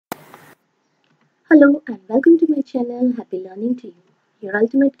Hello and welcome to my channel Happy Learning to You, your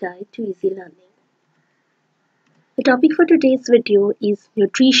ultimate guide to easy learning. The topic for today's video is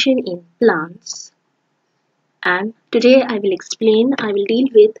nutrition in plants, and today I will deal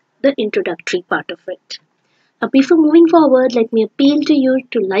with the introductory part of it. Now before moving forward, let me appeal to you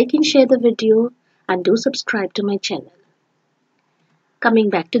to like and share the video and do subscribe to my channel. Coming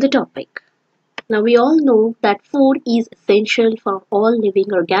back to the topic. Now we all know that food is essential for all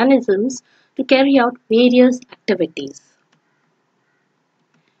living organisms to carry out various activities.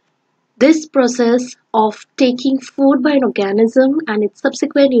 This process of taking food by an organism and its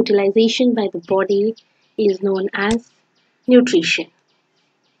subsequent utilization by the body is known as nutrition.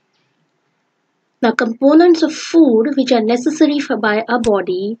 Now, components of food which are necessary by our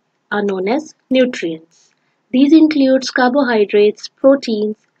body are known as nutrients. These include carbohydrates,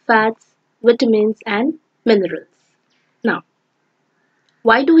 proteins, fats, vitamins, and minerals. Now,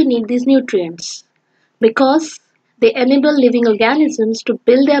 why do we need these nutrients? Because they enable living organisms to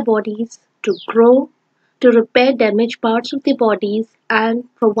build their bodies, to grow, to repair damaged parts of their bodies, and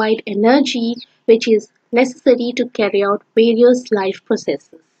provide energy which is necessary to carry out various life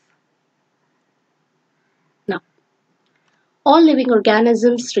processes. Now, all living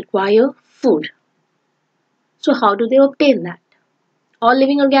organisms require food. So how do they obtain that? All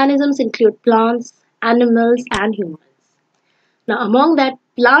living organisms include plants, animals, and humans. Now, among that,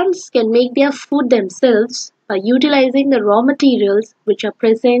 plants can make their food themselves by utilizing the raw materials which are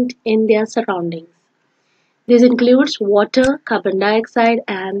present in their surroundings. This includes water, carbon dioxide,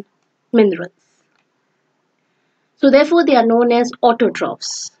 and minerals. So therefore, they are known as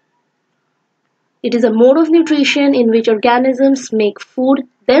autotrophs. It is a mode of nutrition in which organisms make food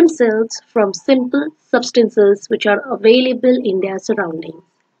themselves from simple substances which are available in their surroundings.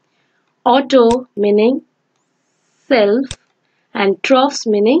 Auto meaning self, and troughs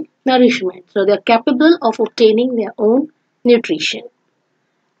meaning nourishment. So they are capable of obtaining their own nutrition.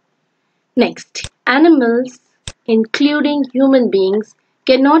 Next, animals, including human beings,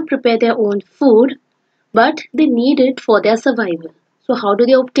 cannot prepare their own food, but they need it for their survival. So how do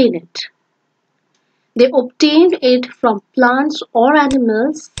they obtain it? They obtain it from plants or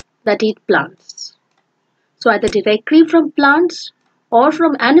animals that eat plants. So either directly from plants or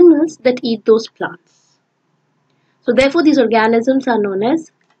from animals that eat those plants. So therefore these organisms are known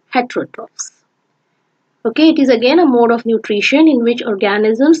as heterotrophs. Okay, it is again a mode of nutrition in which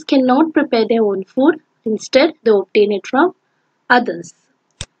organisms cannot prepare their own food. Instead, they obtain it from others.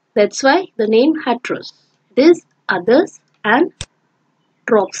 That's why the name heteros. It is others and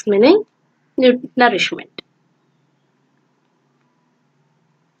trophs meaning nourishment.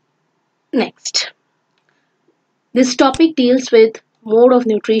 Next, this topic deals with mode of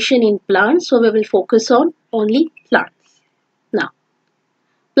nutrition in plants, so we will focus on only plants. Now,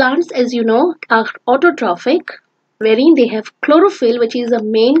 plants, as you know, are autotrophic, wherein they have chlorophyll, which is a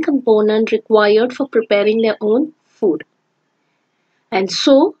main component required for preparing their own food. And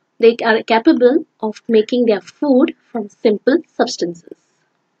so, they are capable of making their food from simple substances.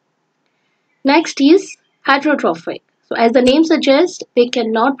 Next is heterotrophic. So, as the name suggests, they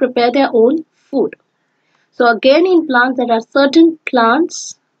cannot prepare their own food. So again, in plants, there are certain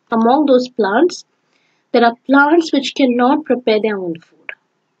plants. Among those plants, there are plants which cannot prepare their own food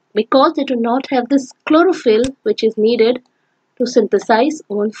because they do not have this chlorophyll which is needed to synthesize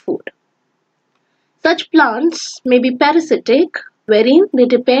own food. Such plants may be parasitic, wherein they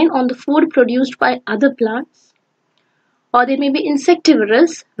depend on the food produced by other plants, or they may be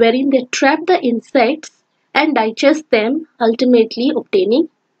insectivorous, wherein they trap the insects and digest them, ultimately obtaining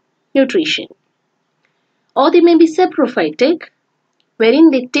nutrition. Or they may be saprophytic, wherein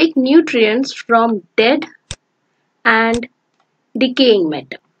they take nutrients from dead and decaying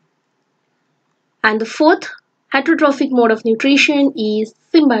matter. And the fourth heterotrophic mode of nutrition is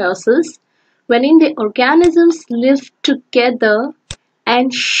symbiosis, wherein the organisms live together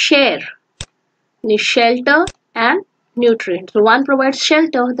and share shelter and nutrients. So one provides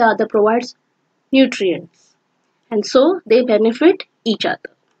shelter, the other provides nutrients. And so they benefit each other.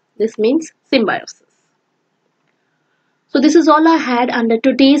 This means symbiosis. So this is all I had under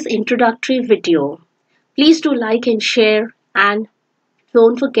today's introductory video. Please do like and share and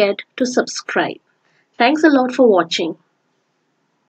don't forget to subscribe. Thanks a lot for watching.